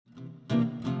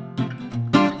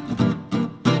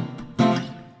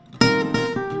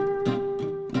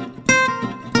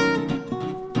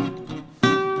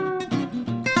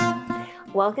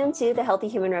Welcome to the Healthy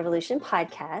Human Revolution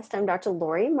podcast. I'm Dr.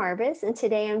 Lori Marbas, and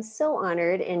today I'm so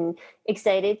honored and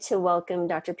excited to welcome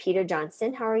Dr. Peter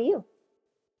Johnston. How are you?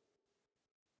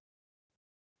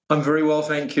 I'm very well,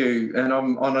 thank you. And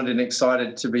I'm honored and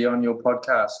excited to be on your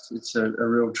podcast. It's a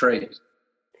real treat.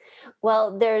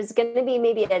 Well, there's going to be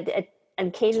maybe an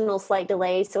occasional slight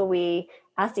delay, so we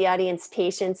ask the audience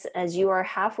patience as you are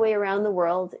halfway around the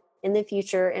world in the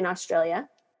future in Australia.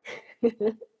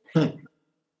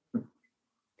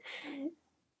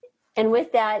 And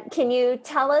with that, can you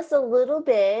tell us a little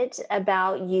bit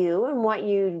about you and what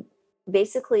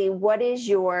is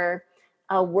your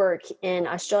work in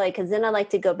Australia? Because then I'd like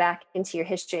to go back into your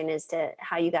history and as to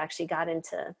how you actually got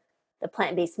into the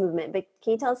plant-based movement. But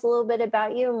can you tell us a little bit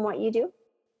about you and what you do?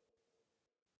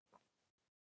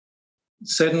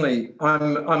 Certainly.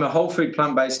 I'm a whole food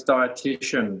plant-based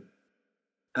dietitian,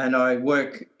 and I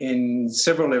work in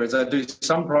several areas. I do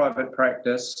some private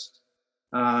practice.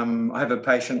 I have a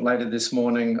patient later this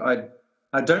morning.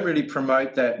 I don't really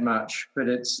promote that much, but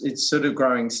it's sort of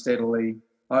growing steadily.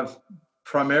 I've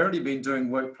primarily been doing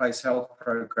workplace health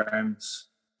programs,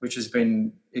 which has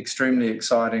been extremely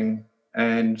exciting,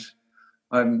 and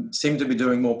I seem to be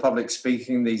doing more public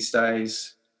speaking these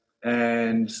days,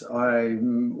 and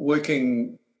I'm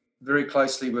working very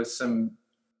closely with some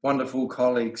wonderful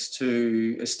colleagues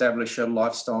to establish a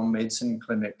lifestyle medicine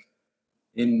clinic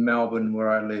in Melbourne where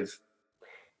I live.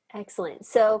 Excellent.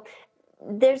 So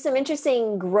there's some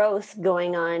interesting growth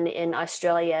going on in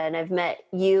Australia, and I've met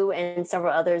you and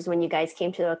several others when you guys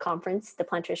came to a conference, the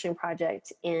Plantrition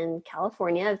Project in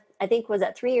California. I think, was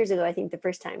that 3 years ago? I think the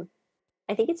first time.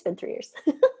 I think it's been 3 years.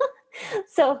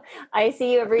 So I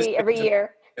see you every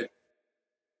year.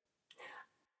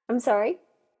 I'm sorry?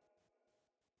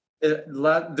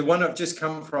 The one I've just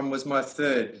come from was my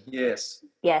third, yes.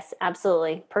 Yes,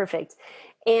 absolutely. Perfect.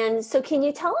 And so can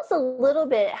you tell us a little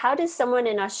bit, how does someone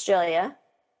in Australia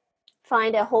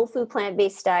find a whole food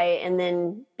plant-based diet and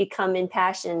then become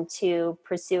impassioned to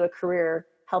pursue a career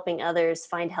helping others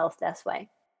find health this way?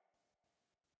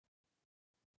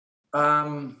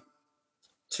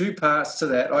 Two parts to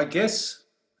that. I guess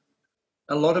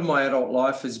a lot of my adult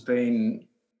life has been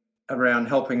around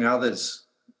helping others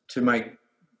to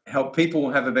help people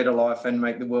have a better life and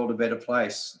make the world a better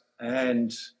place.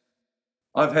 And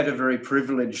I've had a very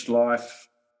privileged life,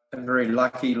 a very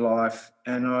lucky life,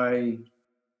 and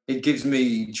it gives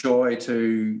me joy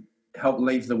to help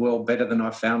leave the world better than I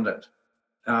found it.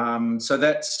 So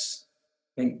that's,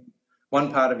 I think, one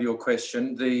part of your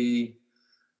question. The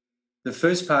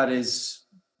first part is,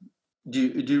 do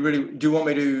you want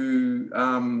me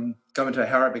to go into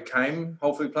how I became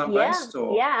whole food plant-based?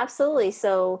 Yeah, absolutely.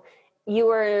 So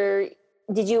were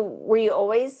you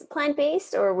always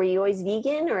plant-based, or were you always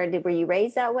vegan, or were you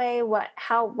raised that way?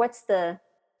 What's the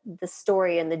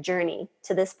story and the journey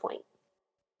to this point?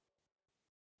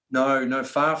 No,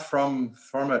 far from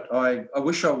it. I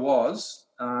wish I was.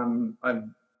 I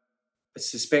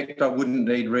suspect I wouldn't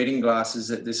need reading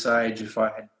glasses at this age if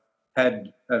I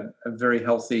had a very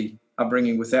healthy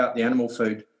upbringing without the animal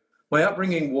food. My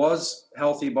upbringing was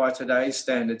healthy by today's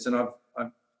standards, and I've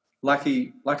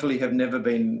luckily have never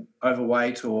been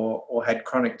overweight or had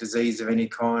chronic disease of any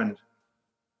kind.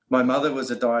 My mother was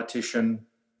a dietitian.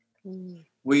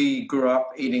 We grew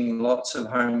up eating lots of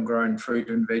homegrown fruit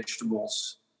and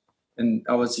vegetables. And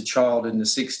I was a child in the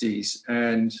 60s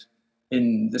and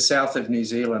in the south of New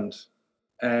Zealand.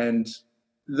 And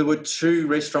there were 2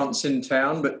 restaurants in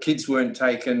town, but kids weren't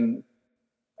taken,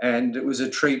 and it was a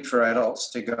treat for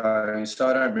adults to go. So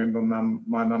I don't remember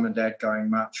my mum and dad going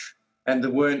much. And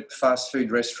there weren't fast food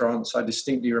restaurants. I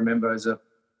distinctly remember as a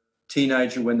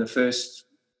teenager when the first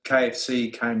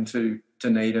KFC came to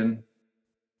Dunedin,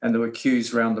 and there were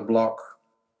queues around the block.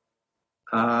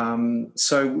 And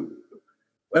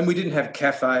we didn't have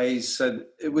cafes, so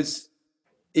it was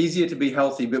easier to be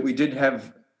healthy, but we did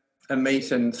have a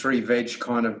meat and 3 veg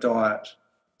kind of diet.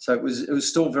 So it was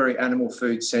still very animal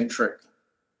food centric.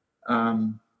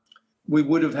 We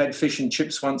would have had fish and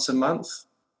chips once a month.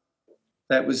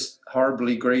 That was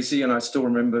horribly greasy, and I still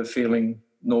remember feeling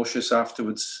nauseous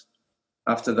afterwards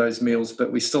after those meals,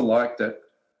 but we still liked it.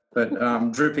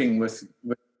 But dripping with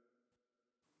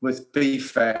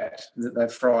beef fat that they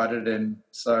fried it in.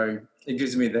 So it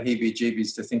gives me the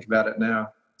heebie-jeebies to think about it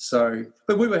now. So,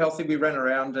 but we were healthy. We ran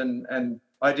around, and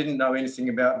I didn't know anything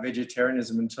about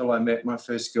vegetarianism until I met my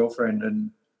first girlfriend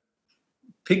and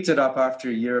picked it up after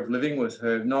a year of living with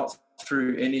her, not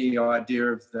through any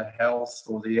idea of the health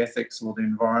or the ethics or the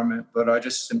environment, but I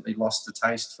just simply lost the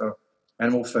taste for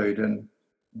animal food and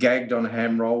gagged on a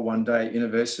ham roll one day at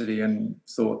university and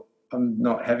thought, I'm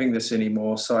not having this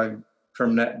anymore. So I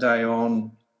from that day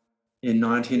on, in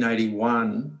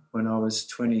 1981, when I was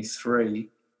 23,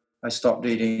 I stopped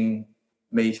eating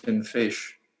meat and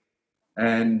fish.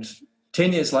 And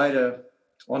 10 years later,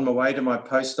 on my way to my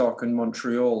postdoc in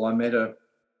Montreal, I met a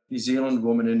New Zealand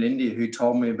woman in India who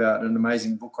told me about an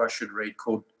amazing book I should read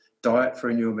called Diet for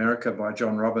a New America by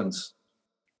John Robbins.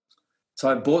 So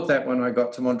I bought that when I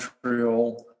got to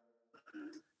Montreal.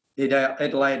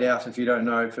 It laid out, if you don't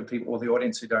know, for people or the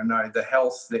audience who don't know, the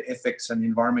health, the ethics and the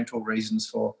environmental reasons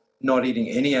for not eating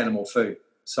any animal food.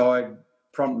 So I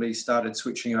promptly started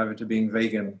switching over to being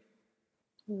vegan.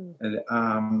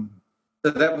 And, so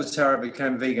that was how I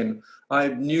became vegan. I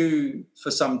knew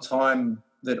for some time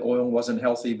that oil wasn't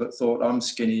healthy, but thought I'm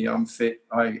skinny, I'm fit,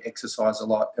 I exercise a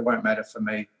lot, it won't matter for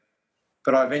me.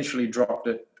 But I eventually dropped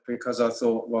it because I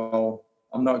thought, well,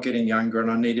 I'm not getting younger and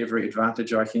I need every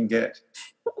advantage I can get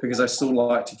because I still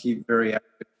like to keep very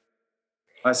active.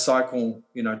 I cycle,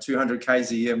 200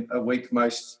 Ks a week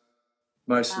most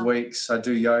wow. weeks. I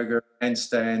do yoga,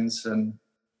 handstands and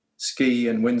ski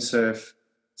and windsurf.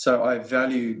 So I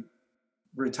value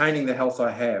retaining the health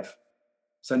I have.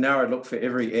 So now I look for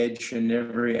every edge and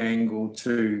every angle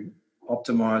to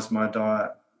optimize my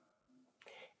diet.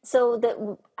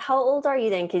 So how old are you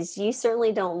then? Because you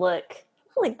certainly don't look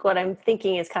like what I'm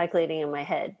thinking is calculating in my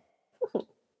head.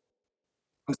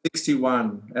 I'm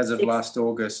 61 as of last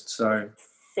August. So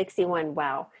 61,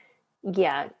 wow.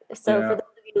 Yeah. So for those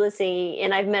of you listening,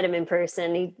 and I've met him in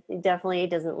person, he definitely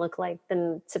doesn't look like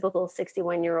the typical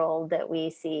 61-year-old that we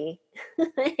see.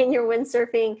 And you're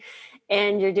windsurfing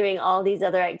and you're doing all these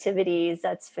other activities.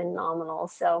 That's phenomenal.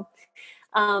 So,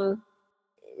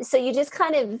 so you just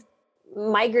kind of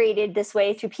migrated this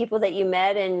way through people that you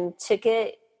met and took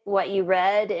it, what you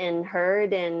read and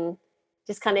heard, and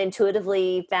just kind of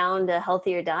intuitively found a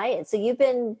healthier diet. So you've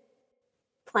been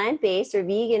plant-based or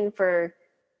vegan for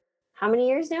how many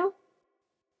years now?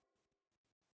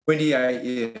 28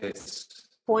 years.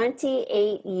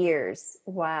 28 years.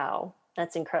 Wow.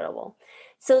 That's incredible.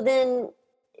 So then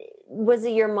was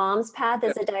it your mom's path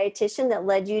as a dietitian that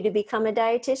led you to become a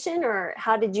dietitian, or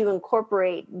how did you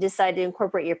decide to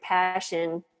incorporate your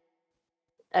passion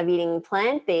of eating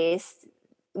plant-based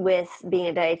with being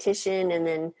a dietitian and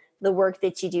then the work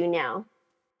that you do now?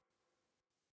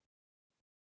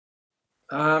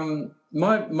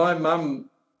 My mum,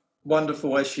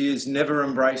 wonderful as she is, never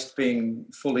embraced being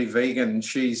fully vegan.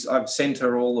 I've sent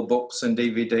her all the books and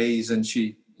DVDs and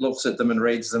she looks at them and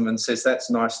reads them and says, "That's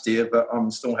nice, dear, but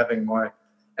I'm still having my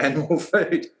animal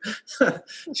food."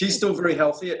 She's still very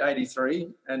healthy at 83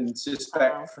 and just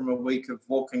back from a week of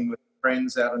walking with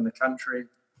friends out in the country.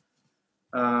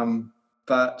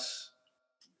 But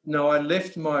no, I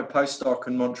left my postdoc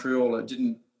in Montreal. It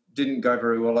didn't go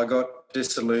very well. I got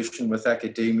disillusioned with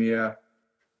academia.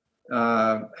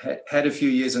 Had a few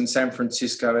years in San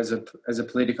Francisco as a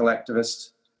political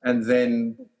activist, and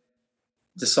then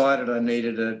decided I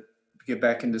needed to get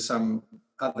back into some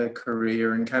other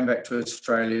career and came back to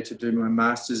Australia to do my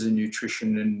master's in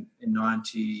nutrition in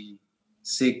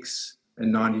 96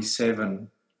 and 97.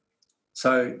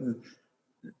 So,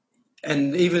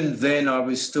 and even then I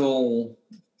was still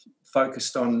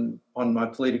focused on my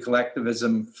political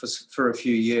activism for a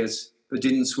few years, but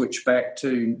didn't switch back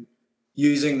to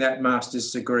using that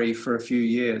master's degree for a few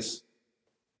years.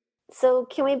 So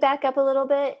can we back up a little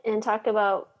bit and talk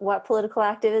about what political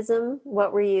activism?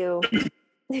 What were you?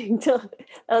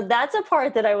 That's a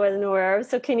part that I wasn't aware of.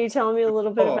 So can you tell me a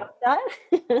little bit about that?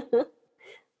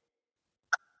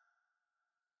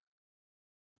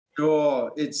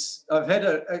 Sure. I've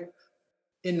had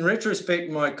in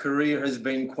retrospect, my career has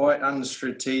been quite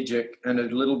unstrategic and a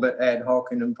little bit ad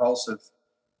hoc and impulsive.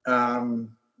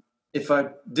 If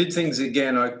I did things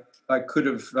again, I could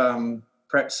have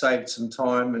perhaps saved some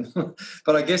time,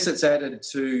 but I guess it's added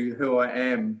to who I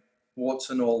am, warts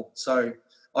and all. So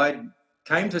I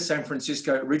came to San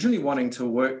Francisco originally wanting to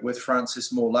work with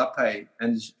Francis Moore Lappé,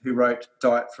 who wrote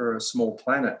Diet for a Small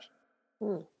Planet,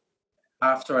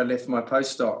 after I left my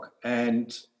postdoc.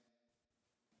 And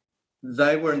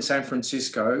they were in San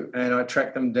Francisco and I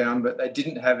tracked them down, but they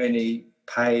didn't have any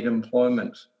paid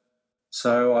employment.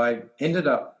 So I ended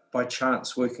up by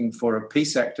chance working for a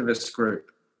peace activist group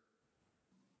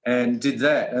and did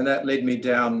that. And that led me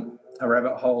down a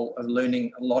rabbit hole of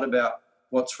learning a lot about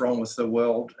what's wrong with the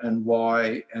world and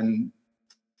why, and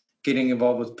getting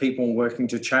involved with people and working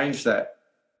to change that.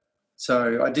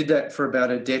 So I did that for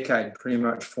about a decade, pretty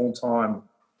much full time,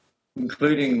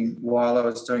 including while I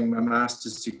was doing my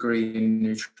master's degree in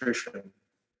nutrition.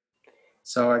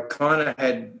 So I kind of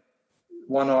had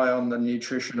one eye on the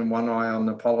nutrition and one eye on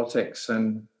the politics.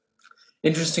 And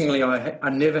interestingly, I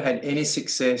never had any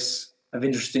success of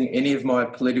interesting any of my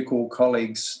political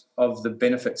colleagues of the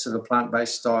benefits of a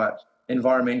plant-based diet,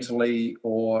 environmentally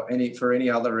or for any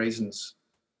other reasons.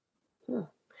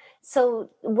 So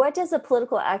what does a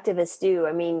political activist do?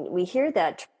 I mean, we hear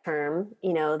that term,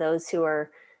 those who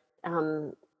are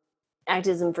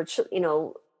activism for,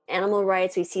 animal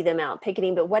rights, we see them out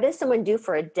picketing, but what does someone do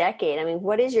for a decade? I mean,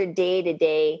 what is your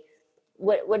day-to-day,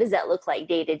 what does that look like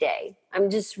day to day? I'm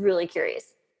just really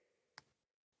curious.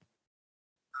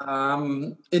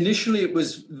 Initially it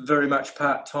was very much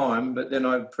part-time, but then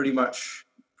I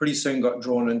pretty soon got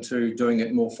drawn into doing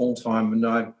it more full-time, and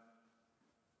I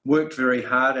worked very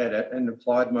hard at it and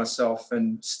applied myself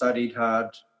and studied hard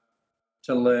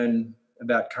to learn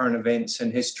about current events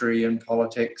and history and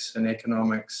politics and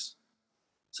economics.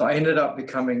 So I ended up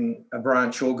becoming a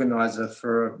branch organiser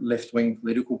for a left-wing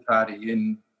political party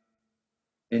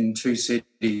in 2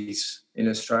 cities in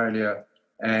Australia,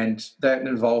 and that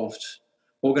involved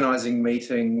organising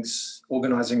meetings,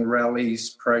 organising rallies,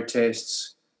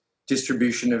 protests,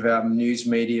 distribution of our news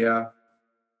media.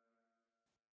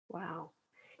 Wow.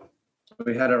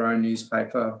 We had our own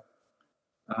newspaper,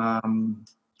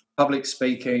 public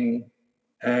speaking,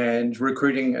 and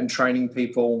recruiting and training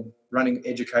people, running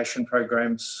education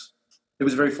programs. It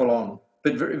was very full on,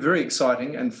 but very, very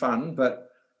exciting and fun,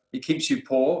 but it keeps you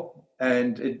poor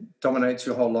and it dominates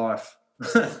your whole life.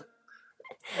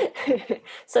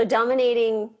 So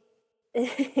dominating,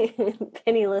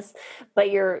 penniless,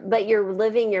 but you're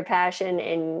living your passion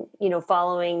and,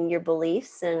 following your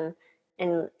beliefs and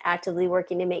actively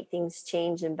working to make things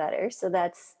change and better. So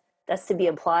that's to be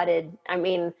applauded. I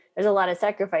mean, there's a lot of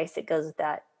sacrifice that goes with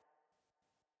that.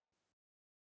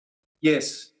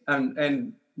 Yes,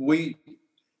 and we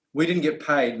didn't get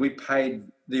paid. We paid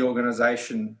the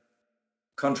organisation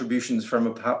contributions from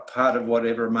a part of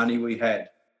whatever money we had.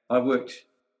 I worked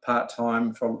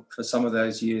part-time for some of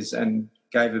those years and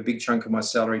gave a big chunk of my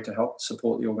salary to help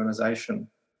support the organisation.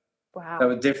 Wow.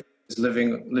 So it definitely was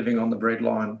living on the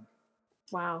breadline.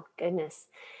 Wow, goodness.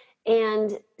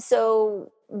 And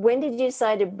so when did you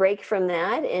decide to break from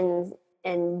that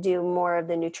and do more of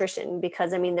the nutrition?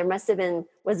 Because, I mean,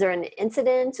 was there an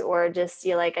incident, or just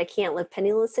you're like, I can't live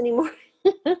penniless anymore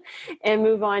and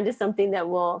move on to something that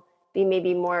will be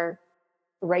maybe more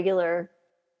regular,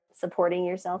 supporting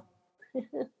yourself?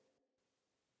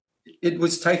 It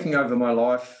was taking over my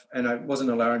life, and it wasn't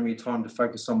allowing me time to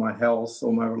focus on my health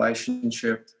or my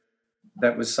relationship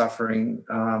that was suffering.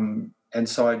 And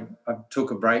so I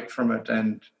took a break from it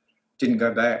and didn't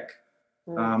go back.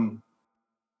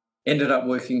 Ended up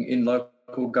working in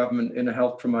local government in a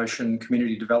health promotion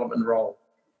community development role,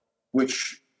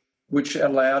 which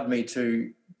allowed me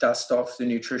to dust off the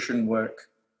nutrition work.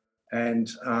 And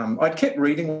I'd kept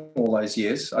reading all those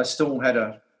years. I still had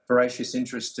a voracious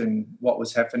interest in what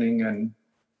was happening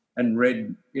and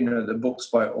read, the books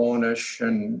by Ornish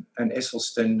and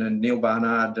Esselstyn and Neil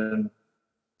Barnard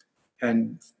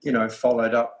and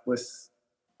followed up with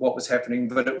what was happening.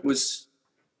 But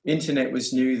internet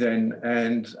was new then,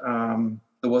 and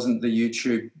there wasn't the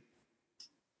YouTube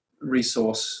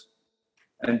resource,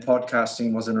 and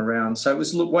podcasting wasn't around. So it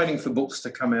was waiting for books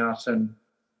to come out and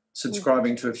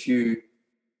subscribing to a few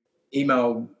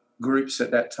email groups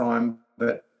at that time.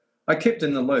 But I kept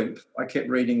in the loop. I kept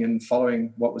reading and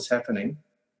following what was happening.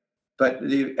 But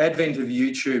the advent of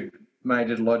YouTube made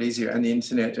it a lot easier, and the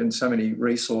internet and so many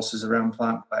resources around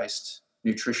plant-based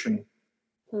nutrition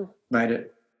made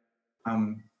it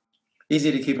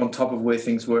easier to keep on top of where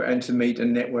things were and to meet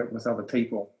and network with other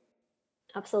people.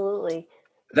 Absolutely.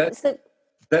 That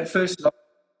first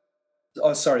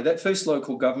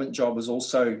local government job was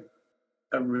also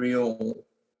a real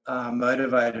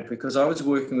motivator, because I was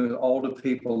working with older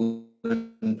people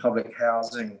in public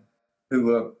housing who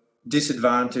were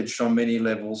disadvantaged on many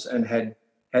levels and had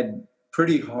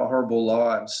pretty horrible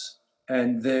lives,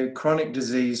 and their chronic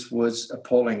disease was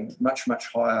appalling, much,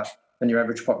 much higher than your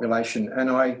average population. And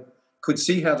I could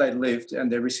see how they lived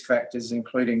and their risk factors,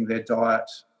 including their diet,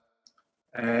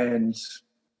 and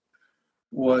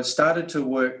started to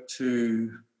work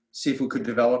to see if we could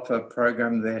develop a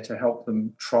program there to help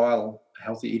them trial a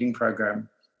healthy eating program.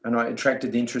 And I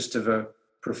attracted the interest of a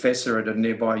professor at a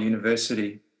nearby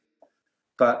university.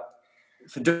 But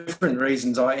for different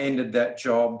reasons, I ended that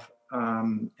job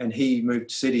and he moved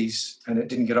cities and it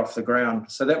didn't get off the ground.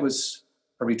 So that was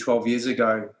probably 12 years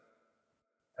ago.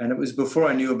 And it was before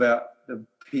I knew about the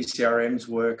PCRM's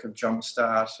work of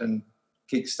Jumpstart and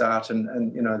Kickstart and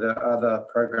the other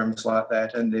programs like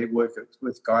that, and their work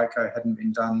with Geico hadn't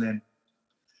been done then.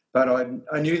 But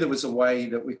I knew there was a way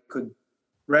that we could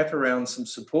wrap around some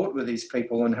support with these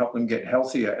people and help them get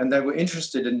healthier. And they were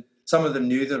interested in, some of them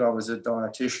knew that I was a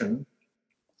dietitian,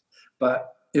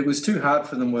 but it was too hard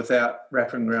for them without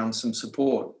wrapping around some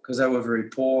support because they were very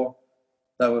poor.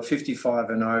 They were 55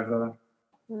 and over.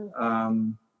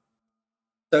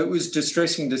 So it was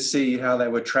distressing to see how they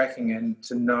were tracking and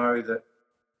to know that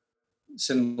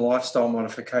some lifestyle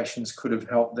modifications could have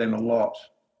helped them a lot.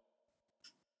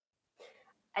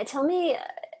 Tell me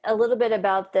a little bit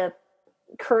about the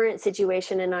current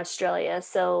situation in Australia.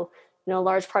 So, a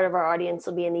large part of our audience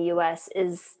will be in the US.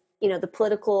 Is, the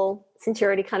political, since you're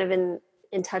already kind of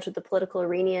in touch with the political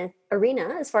arena,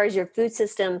 as far as your food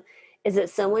system, is it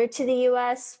similar to the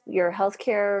US, your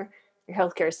healthcare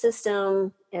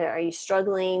system? Are you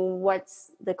struggling?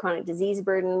 What's the chronic disease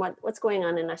burden? What's going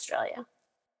on in Australia?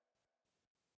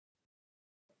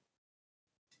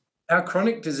 Our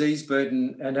chronic disease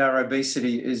burden and our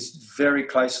obesity is very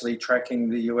closely tracking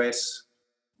the US.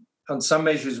 On some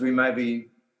measures, we may be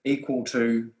equal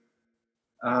to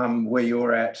where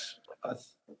you're at. A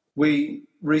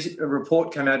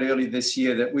report came out early this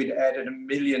year that we'd added 1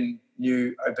 million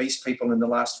new obese people in the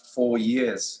last 4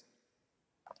 years,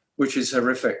 which is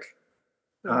horrific.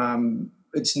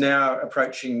 It's now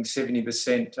approaching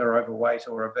 70% are overweight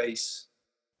or obese.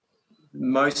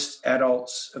 Most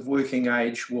adults of working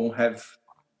age will have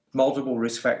multiple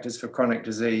risk factors for chronic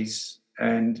disease,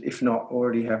 and if not,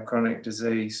 already have chronic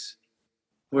disease.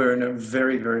 We're in a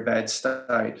very, very bad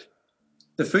state.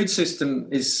 The food system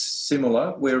is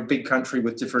similar. We're a big country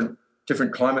with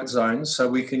different climate zones, so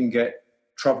we can get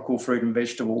tropical fruit and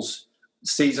vegetables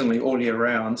seasonally all year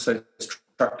round, so it's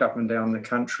trucked up and down the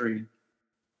country.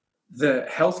 The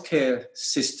healthcare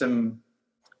system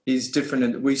is different,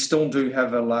 and we still do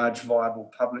have a large,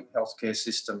 viable public healthcare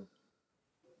system,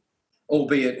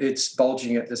 albeit it's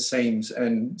bulging at the seams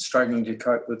and struggling to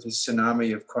cope with the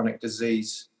tsunami of chronic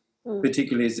disease,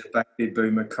 particularly as the baby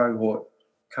boomer cohort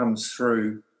comes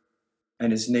through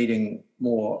and is needing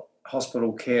more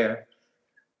hospital care.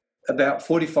 About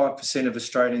 45% of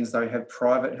Australians, though, have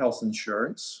private health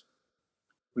insurance,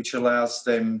 which allows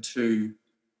them to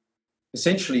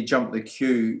essentially jump the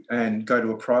queue and go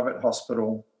to a private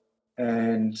hospital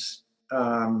and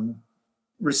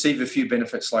receive a few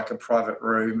benefits like a private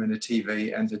room and a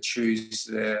TV and to choose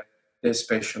their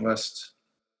specialist.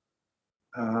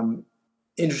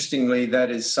 Interestingly, that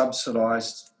is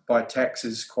subsidised by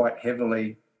taxes quite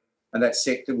heavily, and that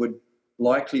sector would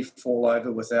likely fall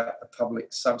over without the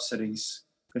public subsidies.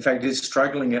 In fact, it is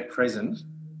struggling at present.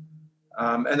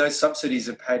 And those subsidies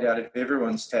are paid out of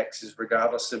everyone's taxes,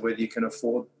 regardless of whether you can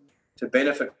afford to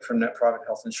benefit from that private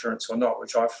health insurance or not,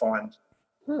 which I find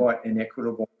quite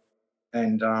inequitable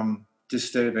and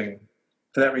disturbing.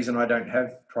 For that reason, I don't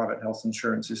have private health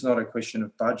insurance. It's not a question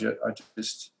of budget.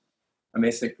 I'm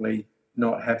ethically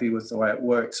not happy with the way it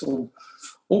works,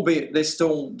 albeit there's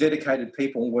still dedicated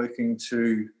people working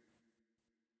to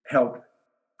help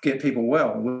get people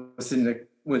well within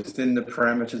the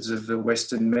parameters of the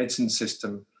Western medicine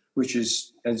system, which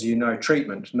is, as you know,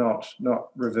 treatment, not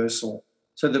reversal.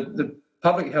 So the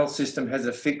public health system has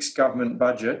a fixed government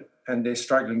budget and they're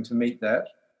struggling to meet that.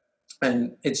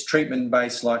 And it's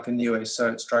treatment-based like in the US, so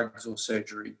it's drugs or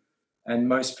surgery. And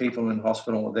most people in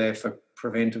hospital are there for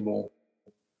preventable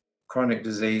chronic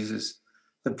diseases.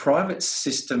 The private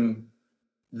system,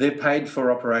 they're paid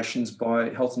for operations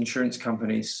by health insurance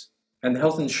companies, and the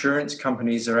health insurance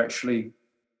companies are actually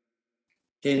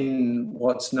in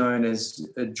what's known as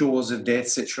a jaws of death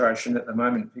situation at the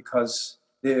moment because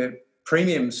their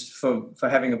premiums for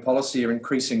having a policy are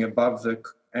increasing above the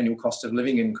annual cost of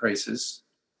living increases.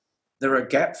 There are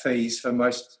gap fees for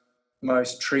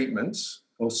most treatments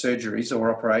or surgeries or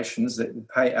operations that you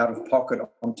pay out of pocket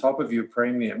on top of your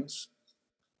premiums.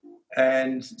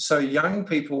 And so young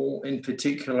people in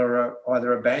particular are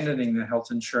either abandoning their health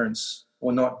insurance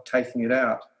or not taking it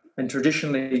out. And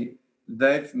traditionally,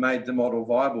 they've made the model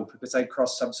viable because they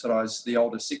cross-subsidise the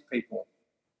older sick people.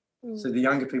 So the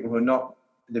younger people who are not,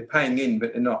 they're paying in,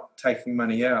 but they're not taking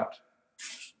money out.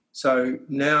 So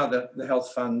now that the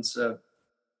health funds are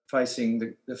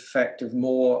facing the fact of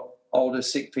more older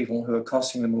sick people who are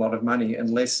costing them a lot of money and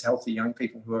less healthy young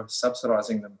people who are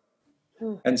subsidising them.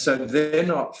 And so their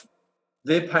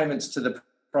payments to the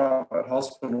private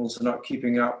hospitals are not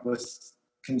keeping up with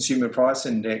consumer price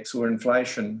index or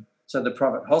inflation. So the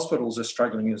private hospitals are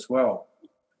struggling as well.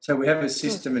 So we have a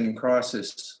system in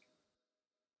crisis.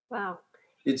 Wow.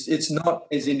 It's not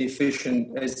as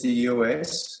inefficient as the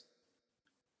US.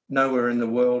 Nowhere in the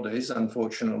world is,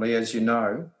 unfortunately, as you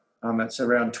know. It's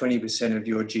around 20% of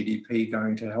your GDP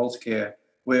going to healthcare,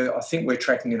 where I think we're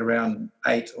tracking it around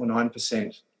 8 or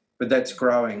 9%, but that's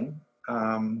growing.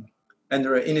 And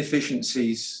there are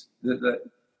inefficiencies that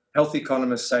health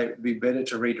economists say it would be better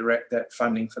to redirect that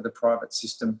funding for the private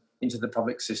system into the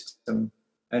public system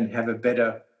and have a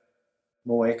better,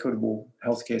 more equitable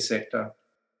healthcare sector.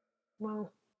 Wow.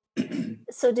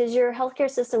 So does your healthcare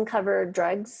system cover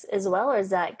drugs as well, or does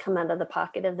that come out of the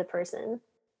pocket of the person?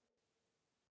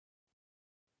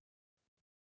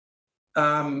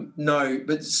 No,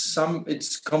 but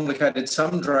it's complicated.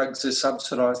 Some drugs are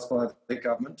subsidised by the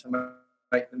government to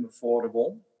make them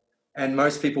affordable, and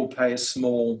most people pay a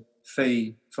small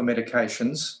fee for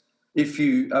medications. If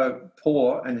you are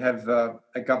poor and have a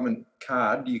government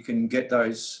card, you can get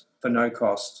those for no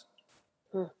cost.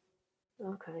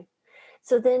 Okay.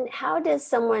 So then how does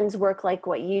someone's work like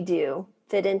what you do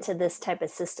fit into this type of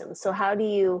system? So how do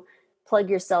you plug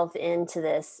yourself into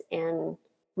this and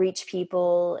reach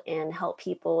people and help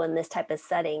people in this type of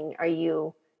setting? Are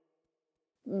you,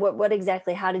 what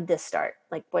exactly, how did this start?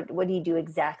 Like what do you do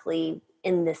exactly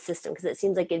in this system? Because it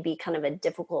seems like it'd be kind of a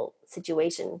difficult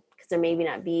situation because there maybe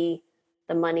not be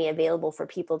the money available for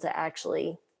people to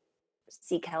actually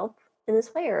seek help in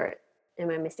this way, or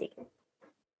am I mistaken?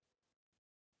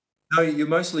 No, you're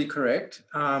mostly correct.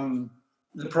 The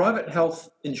private health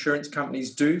insurance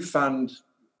companies do fund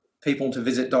people to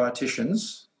visit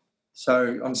dietitians.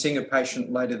 So I'm seeing a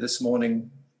patient later this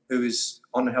morning who is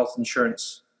on health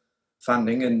insurance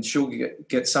funding, and she'll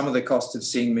get some of the cost of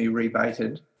seeing me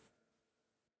rebated.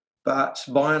 But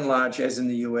by and large, as in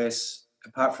the US,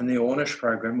 apart from the Ornish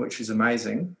program, which is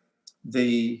amazing,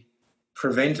 the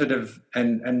preventative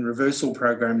and reversal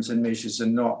programs and measures are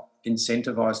not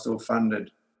incentivised or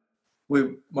funded.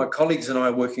 My colleagues and I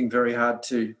are working very hard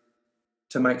to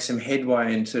make some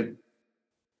headway and to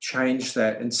change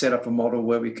that and set up a model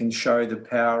where we can show the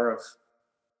power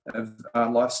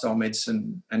of lifestyle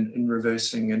medicine and in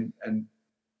reversing and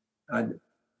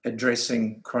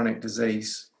addressing chronic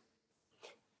disease.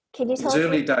 Can you tell It's us?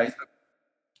 early days.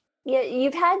 Yeah,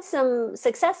 you've had some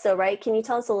success though, right? Can you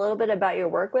tell us a little bit about your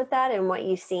work with that and what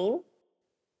you've seen?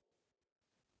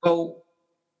 Well,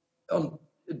 on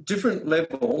different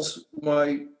levels,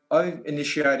 I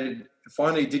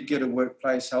finally did get a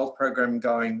workplace health program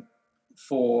going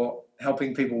for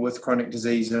helping people with chronic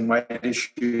disease and weight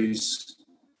issues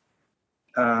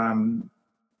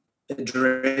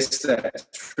address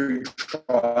that through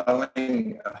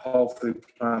trialling a whole food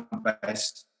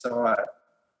plant-based diet,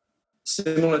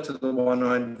 similar to the one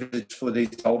I envisaged for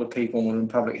these older people in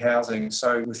public housing.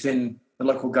 So within the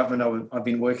local government I've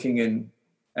been working in,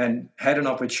 and had an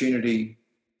opportunity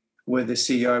where the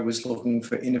CEO was looking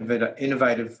for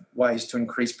innovative ways to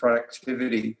increase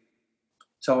productivity.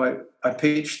 So I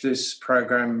pitched this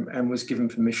program and was given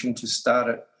permission to start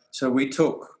it. So we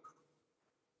took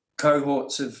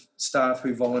cohorts of staff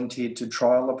who volunteered to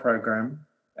trial the program,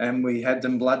 and we had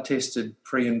them blood tested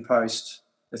pre and post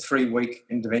a 3-week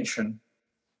intervention.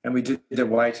 And we did their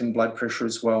weight and blood pressure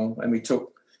as well. And we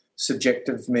took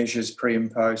subjective measures pre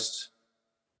and post,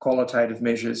 qualitative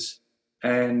measures,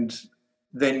 and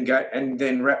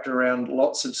then wrapped around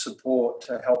lots of support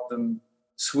to help them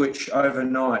switch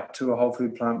overnight to a whole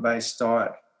food plant-based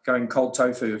diet, going cold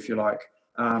tofu if you like.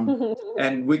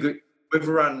 And we've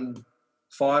run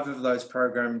 5 of those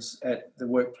programs at the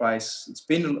workplace. It's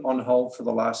been on hold for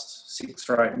the last 6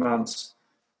 or 8 months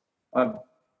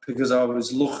because I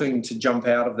was looking to jump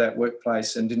out of that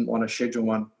workplace and didn't want to schedule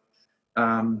one.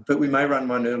 But we may run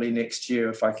one early next year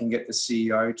if I can get the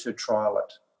CEO to trial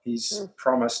it. He's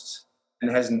promised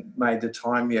and hasn't made the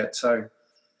time yet. So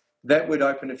that would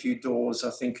open a few doors, I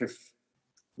think, if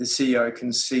the CEO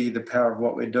can see the power of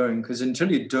what we're doing. Because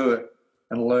until you do it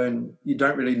and learn, you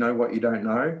don't really know what you don't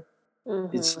know.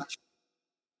 Mm-hmm. It's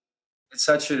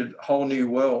such a whole new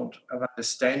world of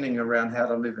understanding around how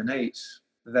to live and eat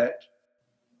that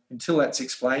until that's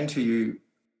explained to you,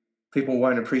 people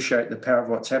won't appreciate the power of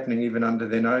what's happening even under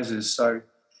their noses. So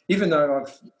even though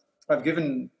I've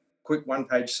given quick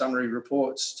 1-page summary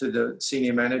reports to the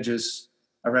senior managers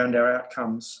around our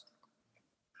outcomes,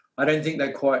 I don't think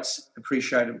they quite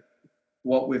appreciate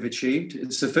what we've achieved.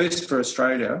 It's the first for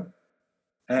Australia,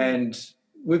 and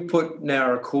we've put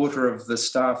now a quarter of the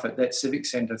staff at that civic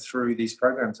centre through these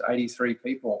programs, 83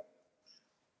 people.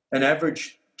 An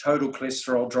average total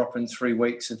cholesterol drop in 3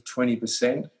 weeks of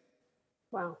 20%.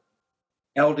 Wow.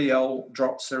 LDL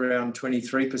drops around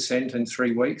 23% in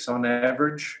 3 weeks on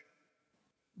average.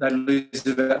 They lose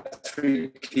about 3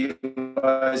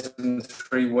 kilos in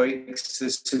 3 weeks.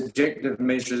 The subjective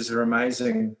measures are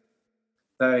amazing.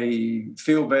 They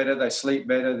feel better, they sleep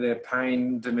better, their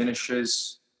pain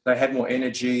diminishes, they have more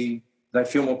energy, they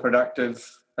feel more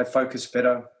productive, they focus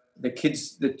better. The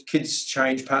kids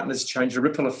change, partners change. The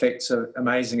ripple effects are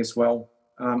amazing as well.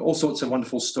 All sorts of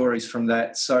wonderful stories from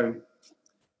that. So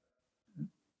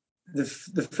the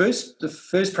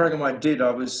first program I did,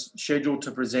 I was scheduled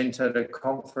to present at a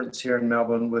conference here in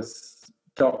Melbourne with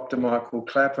Dr. Michael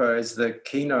Clapper as the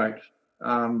keynote,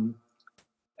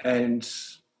 and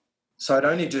so I'd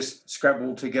only just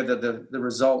scrabbled together the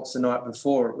results the night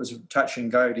before. It was touch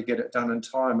and go to get it done in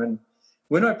time. And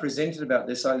when I presented about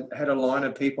this, I had a line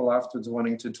of people afterwards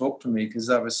wanting to talk to me because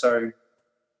they were so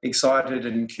excited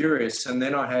and curious. And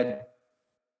then I had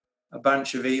a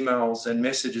bunch of emails and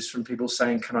messages from people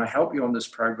saying, can I help you on this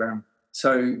program?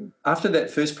 So after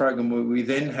that first program, we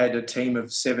then had a team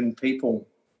of 7 people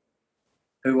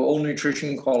who were all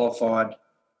nutrition qualified,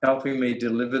 helping me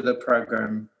deliver the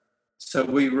program. So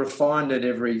we refined it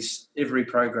every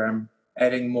program,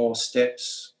 adding more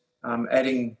steps,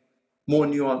 adding more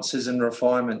nuances and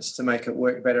refinements to make it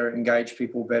work better, engage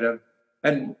people better.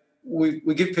 And we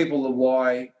give people the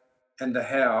why and the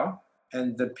how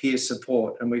and the peer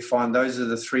support, and we find those are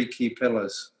the 3 key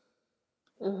pillars.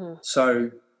 Mm-hmm. So,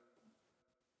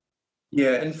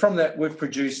 yeah, and from that we've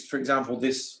produced, for example,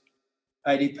 this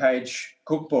 80-page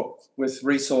cookbook with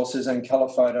resources and colour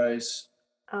photos.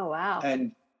 Oh, wow.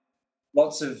 And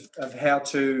lots of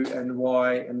how-to and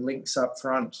why and links up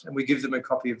front, and we give them a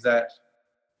copy of that.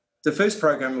 The first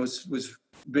program was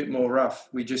a bit more rough.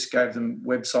 We just gave them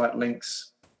website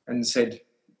links and said,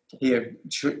 here,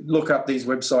 look up these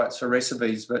websites for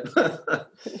recipes, but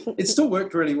it still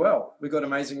worked really well. We got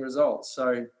amazing results.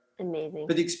 So amazing.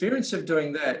 But the experience of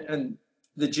doing that, and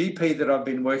the GP that I've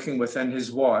been working with and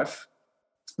his wife,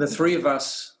 the 3 of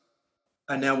us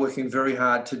are now working very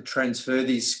hard to transfer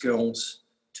these skills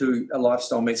to a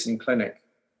lifestyle medicine clinic.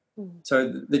 So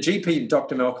the GP,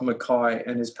 Dr. Malcolm Mackay,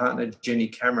 and his partner, Jenny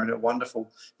Cameron, are wonderful.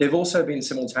 They've also been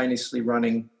simultaneously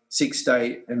running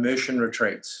 6-day immersion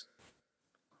retreats.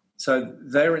 So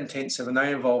they're intensive and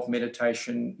they involve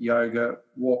meditation, yoga,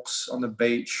 walks on the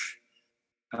beach,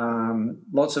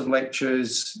 lots of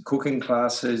lectures, cooking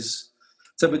classes.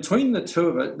 So between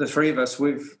the 3 of us,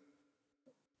 we've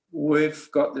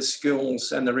got the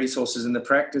skills and the resources and the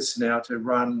practice now to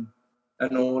run an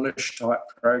Ornish type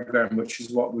program, which is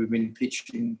what we've been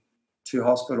pitching to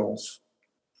hospitals.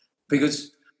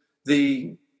 Because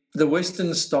the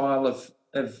Western style of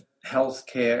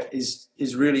healthcare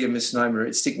is really a misnomer.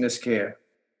 It's sickness care.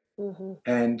 Mm-hmm.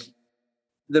 And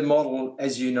the model,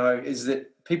 as you know, is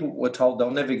that people were told they'll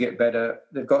never get better.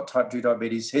 They've got type 2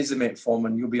 diabetes. Here's the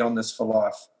metformin. You'll be on this for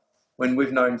life. When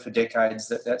we've known for decades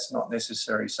that that's not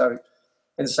necessary. So,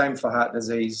 and same for heart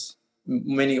disease,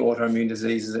 many autoimmune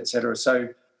diseases, etc. So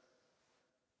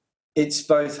it's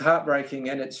both heartbreaking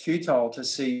and it's futile to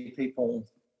see people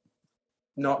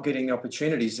not getting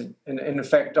opportunities. And in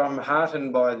fact, I'm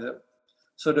heartened by the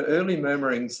sort of early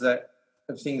murmurings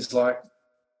of things like,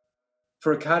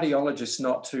 for a cardiologist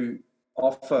not to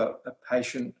offer a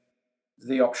patient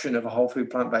the option of a whole food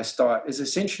plant-based diet is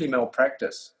essentially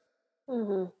malpractice.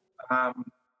 Mm-hmm.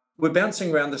 We're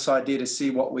bouncing around this idea to see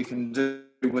what we can do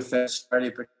with that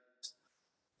Australia.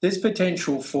 There's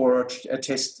potential for a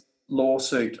test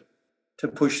lawsuit to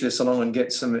push this along and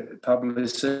get some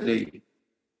publicity.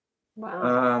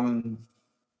 Wow.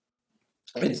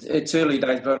 It's early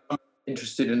days, but I'm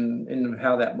interested in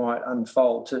how that might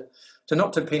unfold, to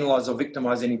not to penalise or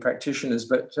victimise any practitioners,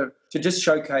 but to just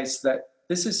showcase that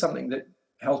this is something that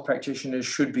health practitioners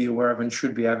should be aware of and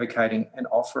should be advocating and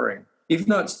offering. Even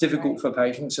though it's difficult for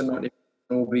patients and not everyone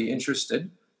will be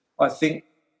interested, I think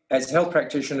as health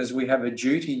practitioners we have a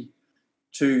duty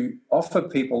to offer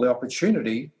people the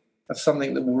opportunity of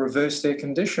something that will reverse their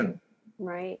condition.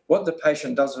 Right. What the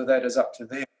patient does with that is up to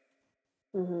them.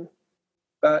 Mm-hmm.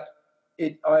 But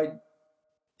it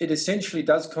essentially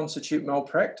does constitute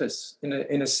malpractice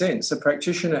in a sense. A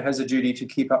practitioner has a duty to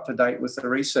keep up to date with the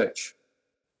research.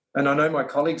 And I know my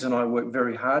colleagues and I work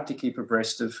very hard to keep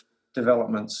abreast of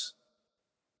developments.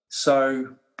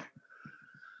 So,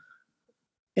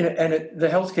 the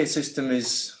healthcare system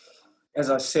is, as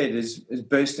I said, is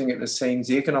bursting at the seams.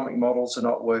 The economic models are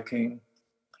not working.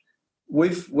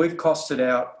 We've costed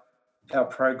out our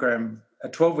program, a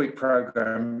 12-week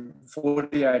program,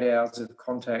 48 hours of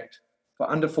contact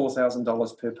for under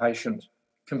 $4,000 per patient.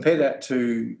 Compare that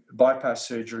to bypass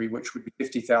surgery, which would be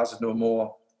 $50,000 or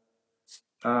more,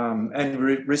 and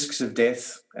risks of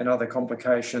death and other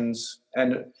complications,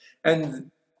 and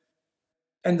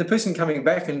the person coming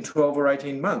back in 12 or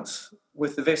 18 months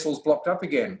with the vessels blocked up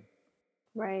again.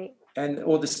 Right.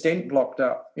 Or the stent blocked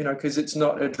up, because it's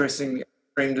not addressing the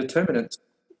extreme determinants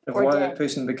of why that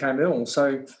person became ill.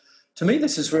 So to me,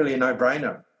 this is really a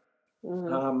no-brainer.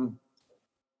 Mm-hmm.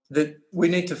 That we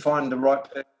need to find the right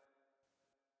person.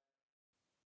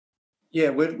 Yeah,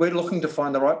 we're looking to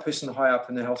find the right person high up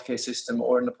in the healthcare system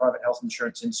or in the private health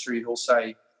insurance industry who'll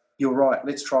say, you're right,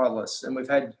 let's trial this. And we've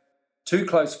had 2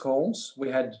 close calls. We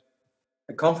had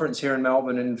a conference here in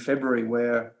Melbourne in February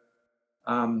where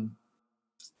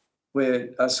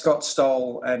Scott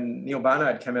Stoll and Neil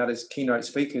Barnard came out as keynote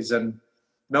speakers, and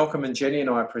Malcolm and Jenny and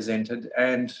I presented,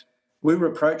 and we were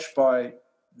approached by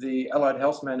the allied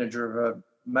health manager of a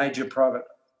major private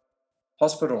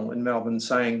hospital in Melbourne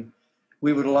saying,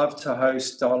 we would love to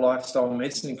host a lifestyle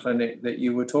medicine clinic that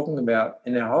you were talking about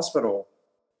in our hospital.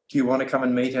 Do you want to come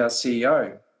and meet our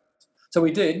CEO? So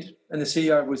we did, and the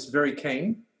CEO was very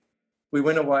keen. We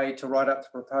went away to write up the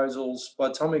proposals. By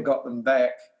the time we got them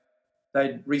back,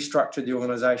 they'd restructured the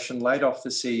organisation, laid off the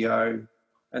CEO,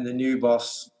 and the new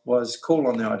boss was cool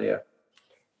on the idea.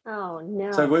 Oh,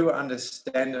 no. So we were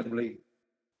understandably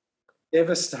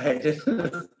devastated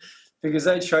because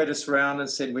they showed us around and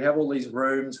said, we have all these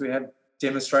rooms, we have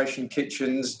demonstration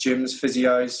kitchens, gyms,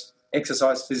 physios,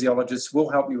 exercise physiologists. We'll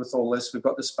help you with all this. We've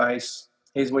got the space.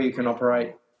 Here's where you can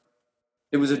operate.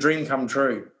 It was a dream come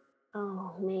true.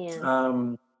 Oh,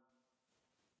 man.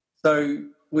 So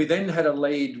we then had a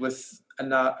lead with a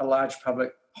large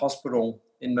public hospital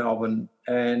in Melbourne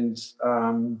and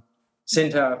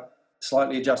sent out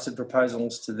slightly adjusted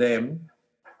proposals to them.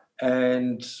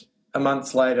 And a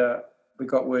month later, we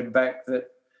got word back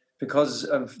that because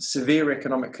of severe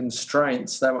economic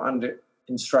constraints, they were under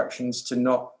instructions to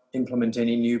not implement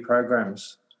any new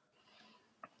programs,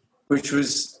 which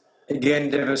was, again,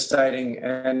 devastating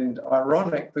and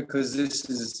ironic because this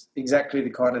is exactly the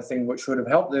kind of thing which would have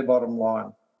helped their bottom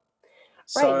line.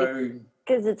 Right,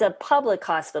 because it's a public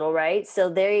hospital, right? So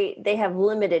they have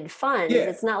limited funds. Yeah,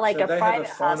 it's not like so a private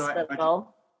hospital, budget,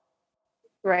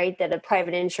 right? That a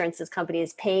private insurance company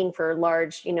is paying for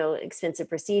large, expensive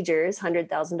procedures,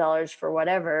 $100,000 for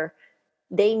whatever.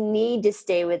 They need to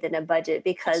stay within a budget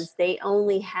because they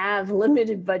only have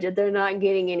limited budget. They're not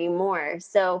getting any more.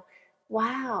 So,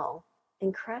 wow,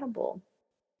 incredible.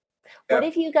 Yeah. What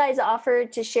if you guys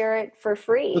offered to share it for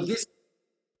free?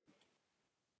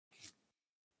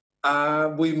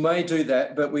 We may do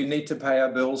that, but we need to pay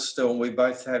our bills still. We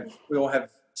all have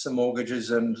some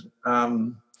mortgages and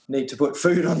need to put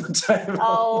food on the table.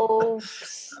 Oh,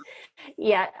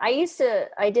 yeah.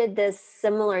 I did this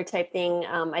similar type thing.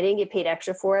 I didn't get paid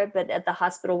extra for it, but at the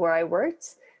hospital where I worked,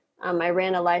 I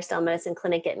ran a lifestyle medicine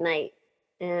clinic at night,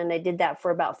 and I did that for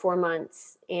about 4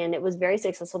 months, and it was very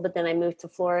successful. But then I moved to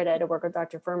Florida to work with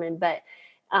Dr. Furman. But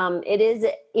it is,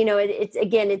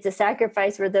 it's a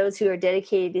sacrifice for those who are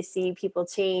dedicated to see people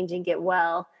change and get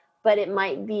well, but it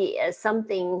might be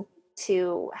something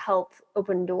to help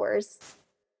open doors.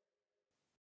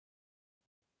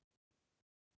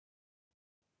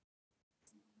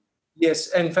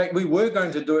 Yes, in fact, we were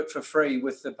going to do it for free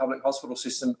with the public hospital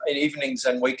system in evenings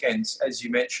and weekends, as you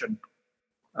mentioned.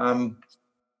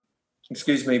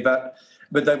 Excuse me, but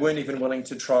they weren't even willing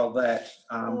to trial that.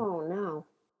 Oh, no.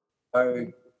 So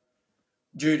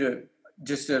due to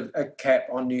just a cap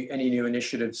on any new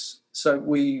initiatives. So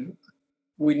we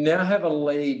now have a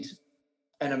lead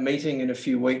and a meeting in a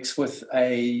few weeks with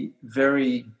a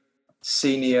very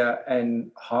senior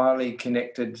and highly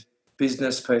connected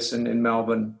business person in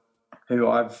Melbourne who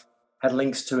I've had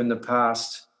links to in the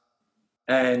past.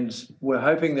 And we're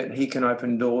hoping that he can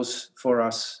open doors for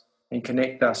us and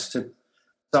connect us to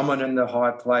someone in the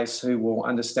high place who will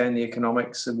understand the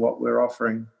economics of what we're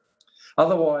offering.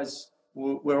 Otherwise,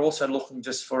 we're also looking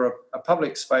just for a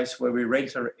public space where we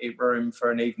rent a room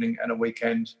for an evening and a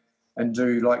weekend and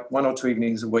do like 1 or 2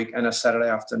 evenings a week and a Saturday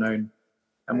afternoon.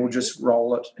 And we'll just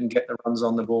roll it and get the runs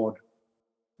on the board.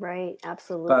 Right,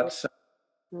 absolutely. But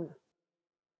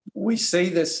we see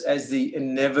this as the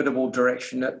inevitable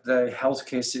direction that the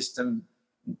healthcare system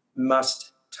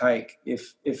must take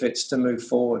if it's to move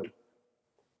forward.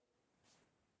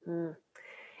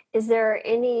 Is there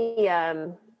any,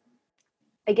 I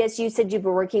guess you said you've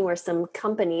been working with some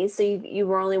companies, so you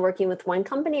were only working with one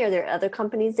company. Are there other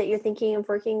companies that you're thinking of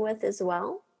working with as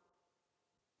well?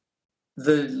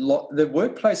 The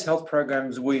workplace health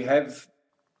programs, we have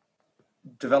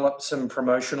developed some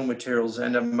promotional materials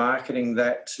and are marketing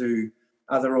that to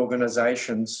other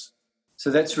organisations. So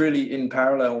that's really in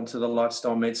parallel to the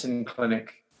lifestyle medicine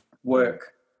clinic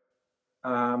work.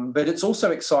 But it's also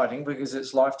exciting because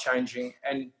it's life-changing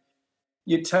and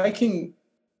you're taking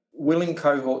willing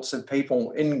cohorts of people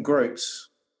in groups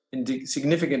in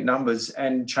significant numbers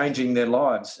and changing their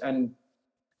lives. And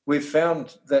we've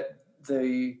found that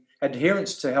the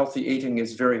adherence to healthy eating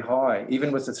is very high,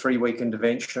 even with the 3-week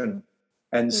intervention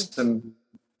and some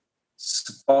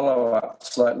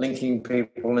follow-ups like linking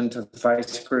people into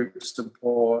face group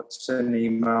supports and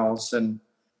emails and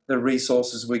the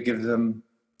resources we give them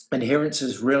adherence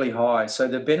is really high. So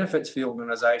the benefits for the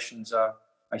organisations are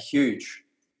huge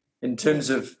in terms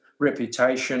of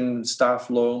reputation, staff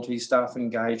loyalty, staff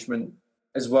engagement,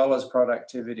 as well as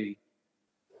productivity.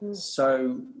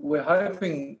 So we're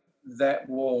hoping that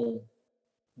will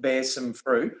bear some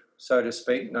fruit, so to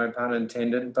speak, no pun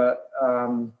intended, but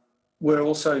we're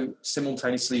also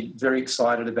simultaneously very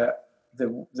excited about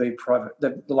the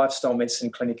lifestyle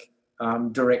medicine clinic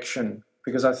direction,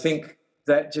 because I think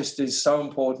that just is so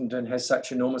important and has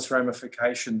such enormous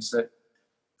ramifications that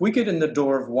we get in the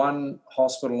door of one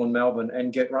hospital in Melbourne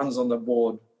and get runs on the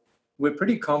board, we're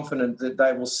pretty confident that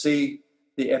they will see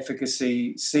the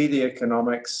efficacy, see the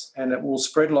economics, and it will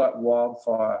spread like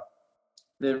wildfire.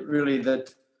 The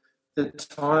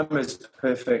time is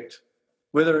perfect,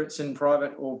 whether it's in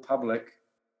private or public.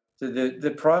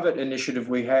 The private initiative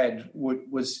we had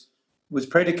was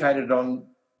predicated on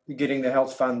getting the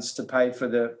health funds to pay for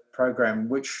the program,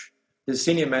 which the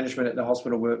senior management at the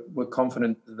hospital were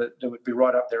confident that it would be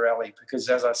right up their alley, because,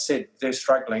 as I said, they're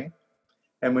struggling.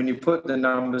 And when you put the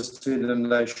numbers to them,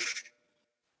 they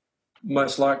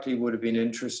most likely would have been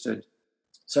interested.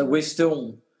 So we're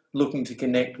still looking to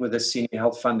connect with a senior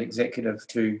health fund executive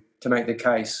to make the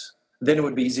case. Then it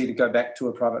would be easy to go back to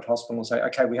a private hospital and say,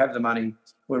 okay, we have the money,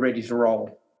 we're ready to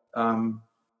roll.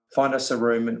 Find us a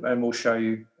room and we'll show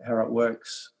you how it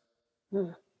works.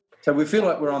 So we feel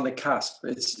like we're on the cusp.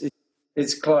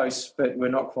 It's close, but we're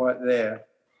not quite there.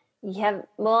 Yeah,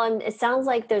 well, and it sounds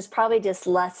like there's probably just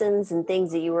lessons and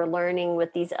things that you were learning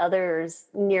with these others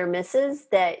near misses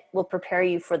that will prepare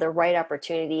you for the right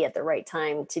opportunity at the right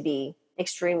time to be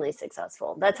extremely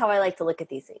successful. That's how I like to look at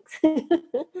these things.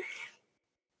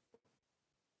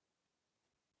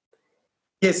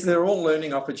 Yes, they're all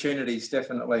learning opportunities,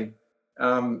 definitely.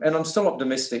 And I'm still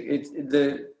optimistic.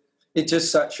 It's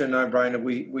just such a no-brainer.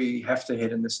 We have to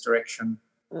head in this direction.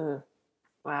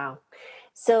 Wow.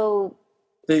 So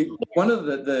one of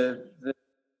the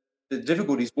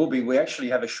difficulties will be we actually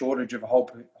have a shortage of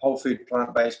whole food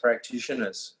plant-based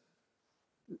practitioners.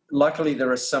 Luckily,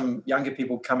 there are some younger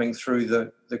people coming through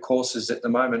the courses at the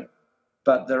moment,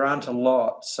 but there aren't a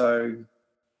lot. So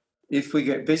if we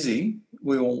get busy,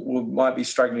 we might be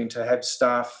struggling to have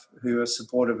staff who are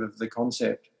supportive of the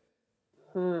concept.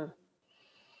 Yeah,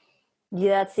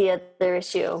 that's the other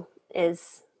issue,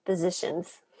 is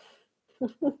physicians.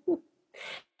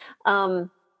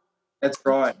 That's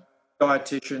right.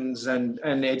 Dietitians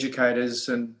and educators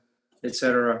and et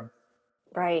cetera.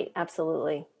 Right,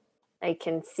 absolutely. I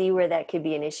can see where that could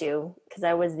be an issue, because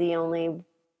I was the only,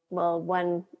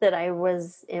 one that I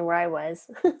was in where I was.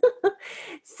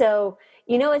 So,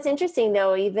 it's interesting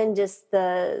though, even just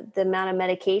the amount of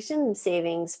medication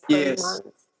savings per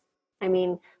month. I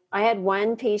mean, I had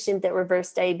one patient that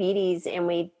reversed diabetes, and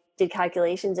we did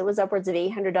calculations. It was upwards of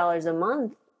 $800 a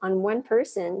month on one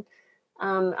person,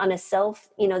 on a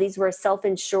these were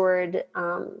self-insured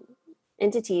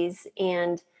entities.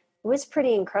 And it was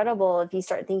pretty incredible if you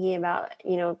start thinking about,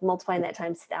 multiplying that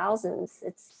times thousands.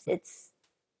 It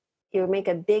would make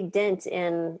a big dent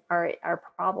in our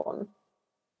problem.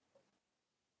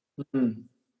 Mm-hmm.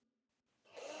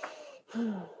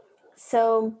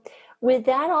 So with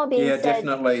that all being said,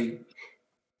 definitely.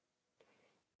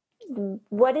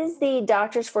 What is the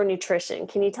Doctors for Nutrition?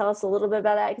 Can you tell us a little bit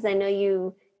about that? Because I know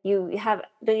you have,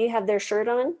 do you have their shirt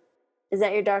on? Is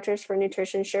that your Doctors for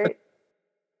Nutrition shirt?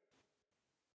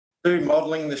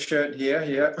 Modeling the shirt here,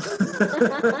 yeah.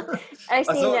 I've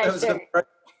seen that shirt.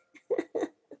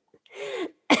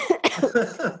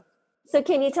 So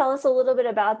can you tell us a little bit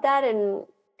about that and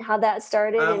how that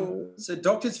started? So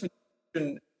Doctors for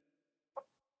Nutrition,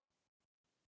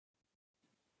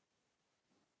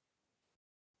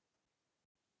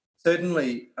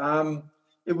 certainly.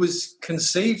 It was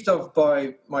conceived of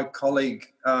by my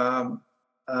colleague,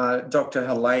 Dr.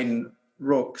 Helene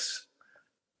Rooks,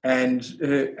 and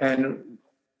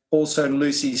also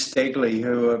Lucy Stegley,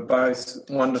 who are both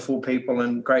wonderful people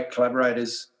and great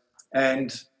collaborators,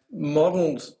 and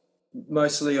modelled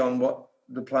mostly on what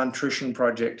the Plantrition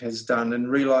Project has done, and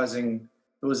realising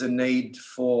there was a need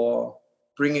for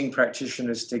bringing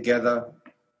practitioners together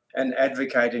and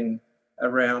advocating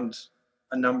around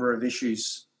a number of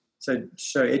issues. So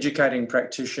educating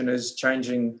practitioners,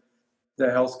 changing the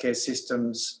healthcare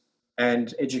systems,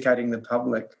 and educating the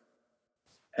public.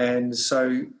 And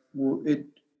so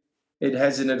it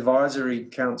has an advisory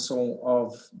council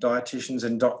of dietitians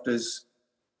and doctors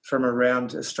from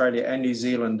around Australia and New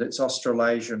Zealand. It's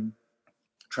Australasian,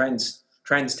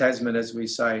 trans-Tasman, as we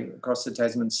say, across the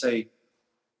Tasman Sea.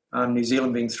 New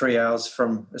Zealand being 3 hours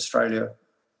from Australia.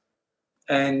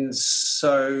 And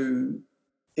so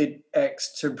it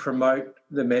acts to promote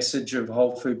the message of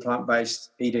whole food,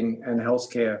 plant-based eating and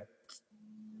healthcare.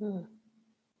 Hmm.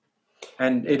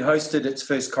 And it hosted its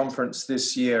first conference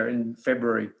this year in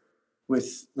February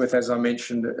with, as I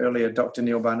mentioned earlier, Dr.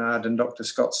 Neil Barnard and Dr.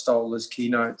 Scott Stoll as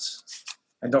keynotes,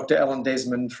 and Dr. Alan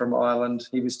Desmond from Ireland.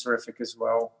 He was terrific as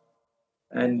well,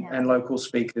 and local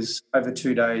speakers over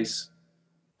 2 days.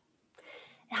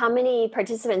 How many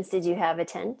participants did you have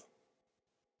attend?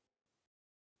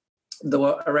 There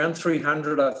were around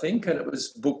 300, I think, and it was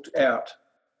booked out,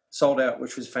 sold out,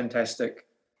 which was fantastic.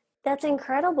 That's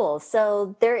incredible.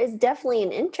 So there is definitely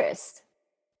an interest.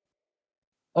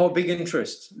 Oh, big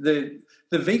interest. The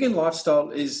vegan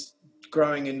lifestyle is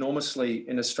growing enormously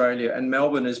in Australia, and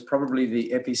Melbourne is probably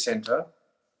the epicenter.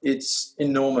 It's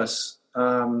enormous.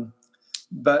 And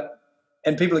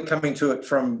people are coming to it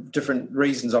from different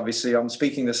reasons, obviously. I'm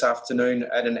speaking this afternoon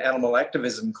at an animal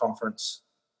activism conference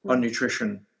on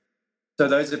nutrition. So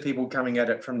those are people coming at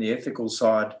it from the ethical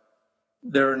side.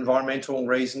 There are environmental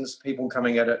reasons, people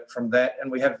coming at it from that. And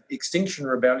we have Extinction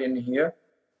Rebellion here,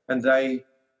 and they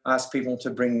ask people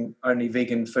to bring only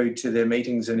vegan food to their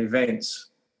meetings and events.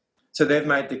 So they've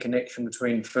made the connection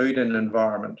between food and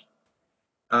environment.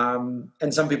 And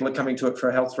some people are coming to it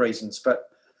for health reasons, but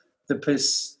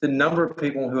the number of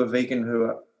people who are vegan who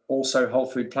are also whole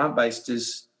food plant-based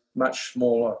is much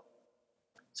smaller.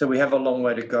 So we have a long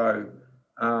way to go.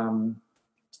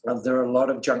 There are a lot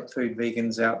of junk food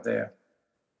vegans out there.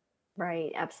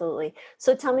 Right, absolutely.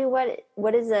 So tell me,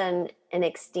 what is an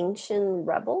extinction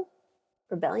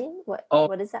rebellion?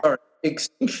 What is that? Sorry.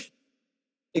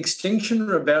 Extinction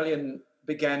Rebellion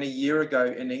began a year ago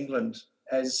in England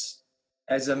as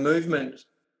a movement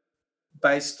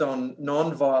based on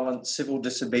non-violent civil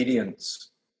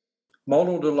disobedience,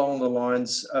 modelled along the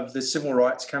lines of the civil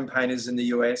rights campaigners in the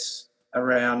US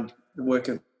around the work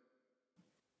of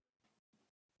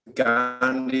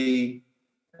Gandhi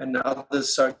and other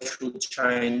social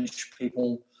change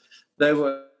people. They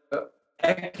were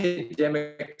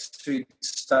academics who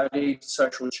studied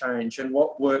social change and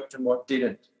what worked and what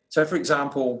didn't. So, for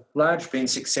example, large being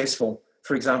successful.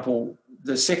 For example,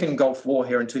 the second Gulf War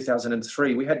here in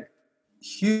 2003, we had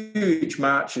huge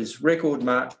marches, record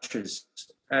marches,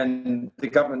 and the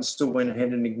government still went ahead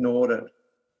and ignored it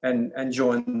and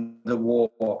joined the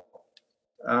war.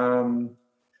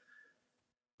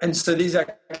 And so these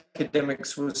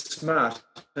academics were smart,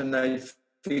 and they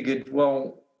figured,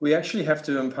 well, we actually have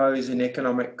to impose an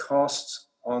economic cost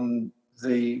on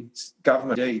the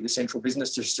government, the central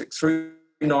business district, through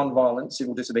non-violent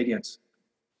civil disobedience.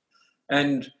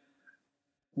 And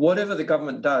whatever the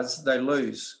government does, they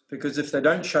lose, because if they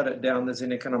don't shut it down, there's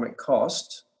an economic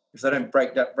cost. If they don't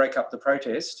break up the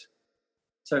protest,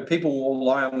 so people will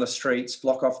lie on the streets,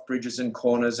 block off bridges and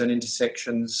corners and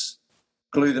intersections,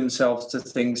 glue themselves to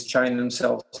things, chain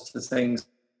themselves to things.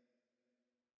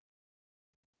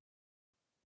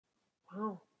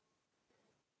 Wow.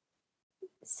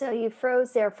 So you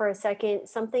froze there for a second.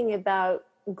 Something about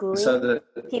gluing. So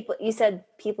that people. You said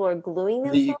people are gluing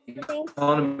themselves to things? The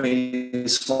economy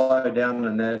is slowed down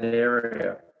in that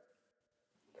area.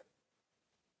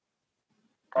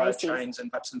 By chains and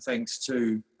pipes and things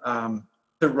to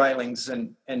railings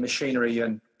and machinery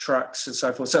and trucks and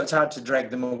so forth. So it's hard to drag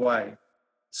them away.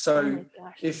 So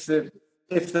if the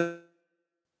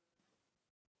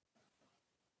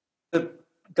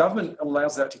government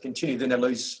allows that to continue, then they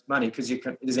lose money because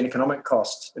there's an economic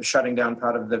cost of shutting down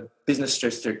part of the business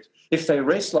district. If they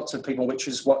arrest lots of people, which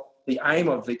is what the aim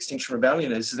of the Extinction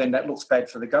Rebellion is, then that looks bad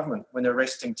for the government when they're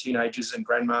arresting teenagers and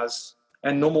grandmas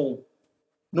and normal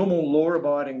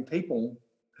law-abiding people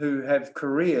who have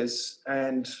careers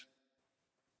and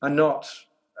are not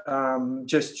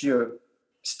just your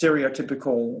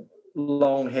stereotypical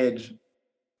long-haired,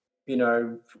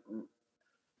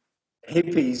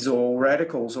 hippies or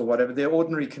radicals or whatever. They're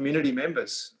ordinary community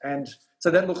members. And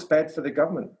so that looks bad for the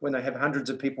government when they have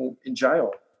hundreds of people in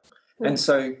jail. Mm. And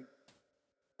so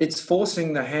it's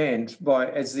forcing the hand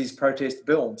as these protests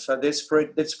build. So they're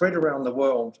spread around the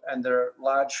world, and there are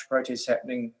large protests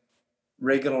happening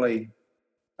regularly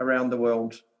around the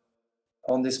world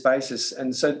on this basis.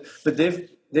 And so, but they've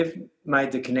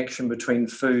made the connection between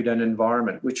food and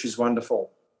environment, which is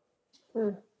wonderful.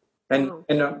 Mm. And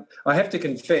I have to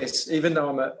confess, even though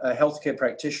I'm a healthcare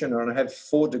practitioner and I have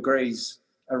 4 degrees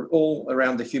all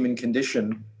around the human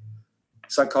condition,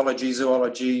 psychology,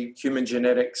 zoology, human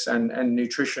genetics, and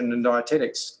nutrition and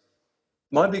dietetics,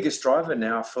 my biggest driver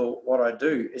now for what I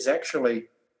do is actually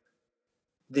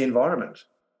the environment.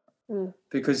 Mm.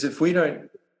 Because if we don't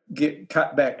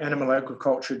cut back animal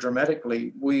agriculture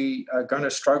dramatically, we are going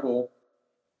to struggle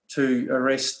to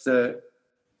arrest the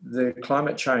the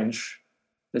climate change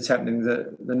that's happening,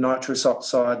 the nitrous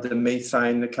oxide, the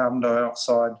methane, the carbon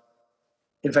dioxide.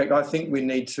 In fact, I think we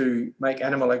need to make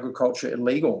animal agriculture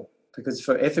illegal, because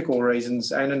for ethical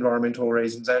reasons and environmental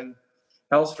reasons and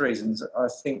health reasons, I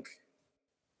think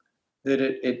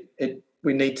that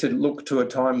we need to look to a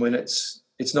time when it's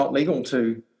not legal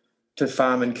to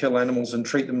farm and kill animals and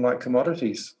treat them like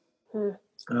commodities.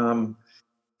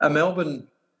 A Melbourne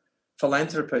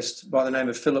philanthropist by the name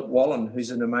of Philip Wallen,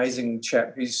 who's an amazing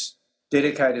chap, who's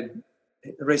dedicated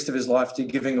the rest of his life to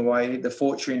giving away the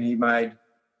fortune he made,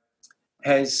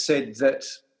 has said that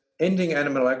ending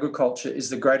animal agriculture is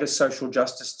the greatest social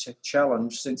justice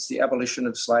challenge since the abolition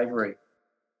of slavery.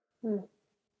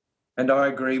 And I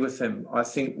agree with him. I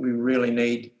think we really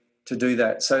need to do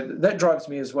that. So that drives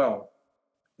me as well.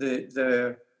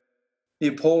 The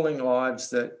appalling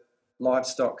lives that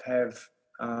livestock have.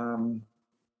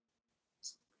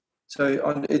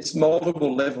 So it's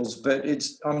multiple levels, but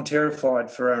I'm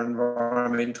terrified for our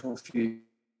environmental future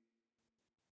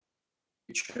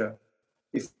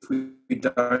if we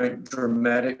don't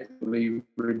dramatically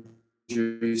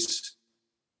reduce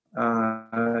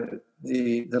the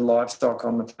livestock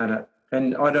on the planet.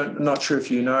 And I'm not sure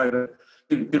if you know, but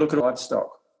if you look at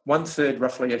livestock, 1/3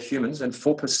 roughly are humans and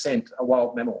 4% are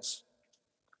wild mammals.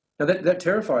 Now that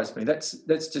terrifies me. That's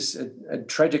just a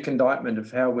tragic indictment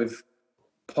of how we've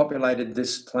populated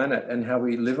this planet and how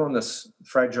we live on this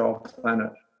fragile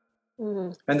planet.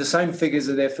 And the same figures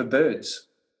are there for birds.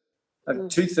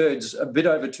 2/3, a bit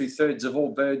over 2/3 of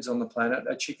all birds on the planet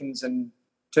are chickens and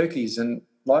turkeys and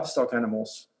livestock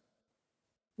animals.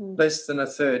 Less than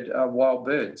 1/3 are wild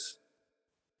birds.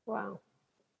 Wow.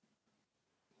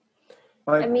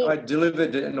 I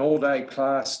delivered an all-day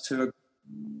class to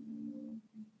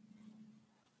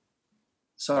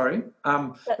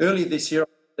earlier this year,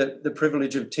 the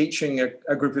privilege of teaching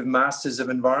a group of Masters of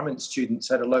Environment students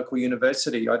at a local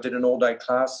university. I did an all-day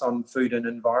class on food and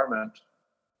environment,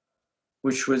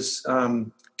 which was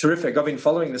terrific. I've been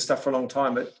following this stuff for a long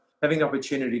time, but having the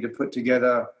opportunity to put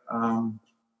together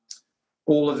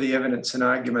all of the evidence and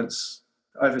arguments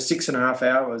over 6.5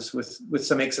 hours with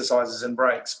some exercises and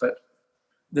breaks, but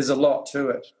there's a lot to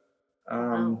it.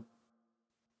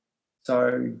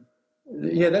 So,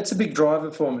 yeah, that's a big driver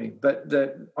for me. But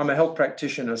I'm a health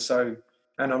practitioner,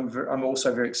 and I'm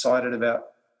also very excited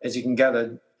about, as you can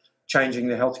gather, changing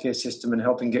the healthcare system and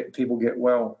helping people get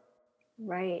well.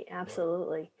 Right,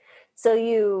 absolutely. So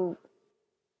you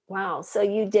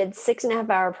did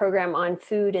 6.5-hour program on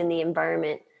food and the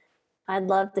environment. I'd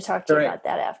love to talk to you about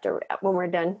that when we're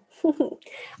done.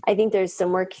 I think there's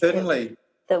some work certainly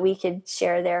that we could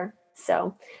share there.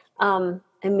 So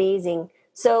amazing.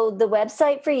 So the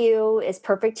website for you is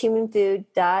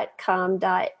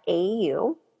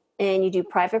perfecthumanfood.com.au, and you do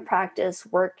private practice,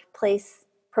 workplace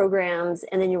programs,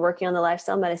 and then you're working on the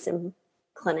lifestyle medicine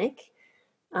clinic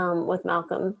with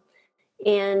Malcolm.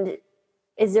 And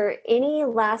is there any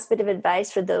last bit of advice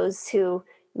for those who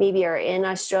maybe are in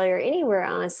Australia or anywhere,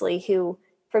 honestly, who,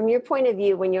 from your point of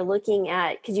view, when you're looking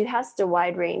at, because you have such a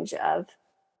wide range of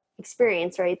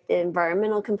experience, right? The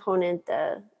environmental component,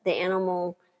 the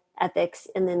animal ethics,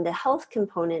 and then the health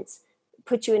components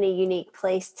put you in a unique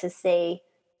place to say,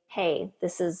 hey,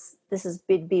 this would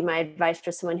be my advice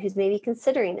for someone who's maybe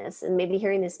considering this and maybe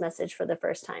hearing this message for the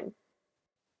first time.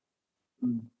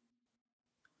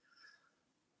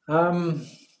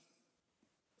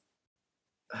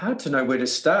 Hard to know where to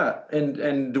start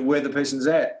and where the person's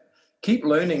at. Keep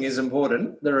learning is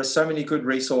important. There are so many good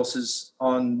resources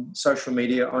on social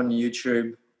media, on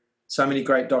YouTube, so many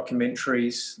great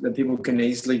documentaries that people can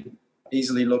easily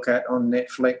look at on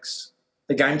Netflix.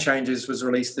 The Game Changers was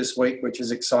released this week, which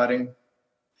is exciting.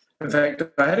 In fact,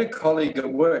 I had a colleague at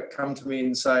work come to me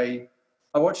and say,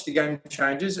 I watched The Game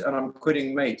Changers and I'm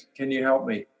quitting meat. Can you help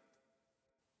me?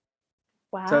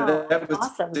 Wow, so that was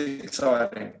awesome.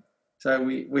 Exciting. So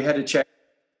we had a chat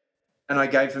and I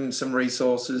gave him some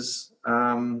resources.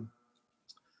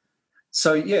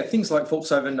 So, yeah, things like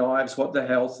Forks Over Knives, What the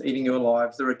Health, Eating Your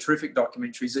Lives, there are terrific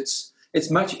documentaries. It's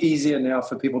much easier now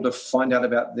for people to find out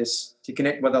about this, to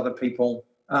connect with other people.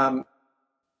 Oh,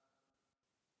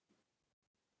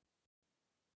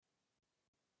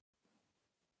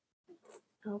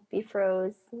 he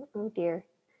froze. Oh, dear.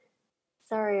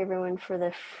 Sorry, everyone, for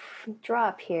the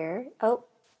drop here. Oh.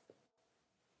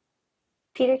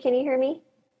 Peter, can you hear me?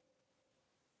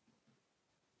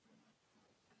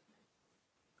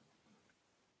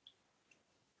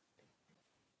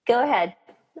 Go ahead.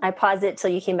 I paused it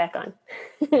till you came back on.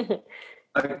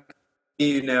 I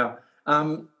hear you now.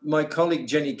 My colleague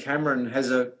Jenny Cameron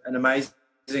has an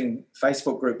amazing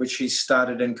Facebook group which she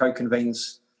started and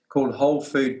co-convenes called Whole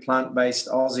Food Plant-Based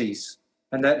Aussies,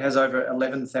 and that has over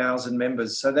 11,000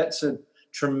 members. So that's a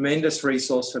tremendous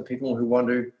resource for people who want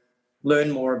to learn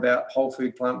more about whole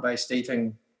food plant-based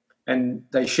eating. And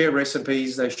they share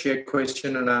recipes, they share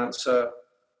question and answer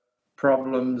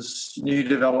problems, new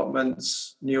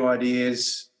developments, new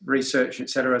ideas, research,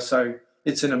 etc. So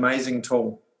it's an amazing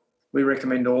tool. We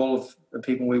recommend all of the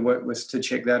people we work with to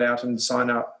check that out and sign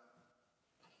up.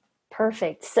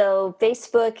 Perfect. So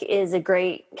Facebook is a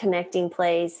great connecting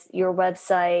place. Your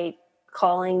website,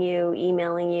 calling you,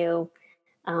 emailing you,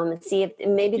 see if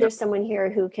maybe there's someone here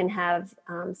who can have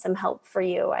some help for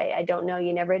you. I don't know.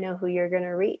 You never know who you're going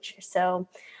to reach. So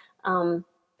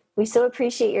we so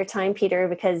appreciate your time, Peter,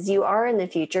 because you are in the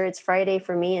future. It's Friday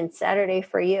for me and Saturday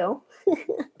for you,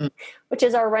 which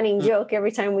is our running joke.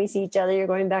 Every time we see each other, you're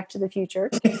going back to the future.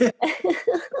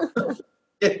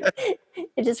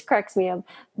 It just cracks me up.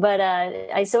 But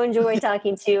I so enjoy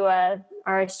talking to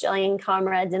our Australian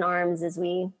comrades in arms as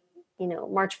we,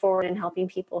 march forward and helping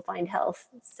people find health.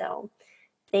 So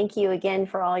thank you again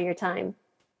for all your time.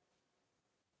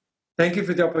 Thank you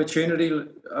for the opportunity,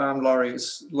 Laurie.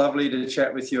 It's lovely to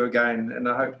chat with you again, and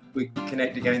I hope we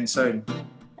connect again soon.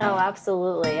 Oh,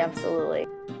 absolutely. Absolutely.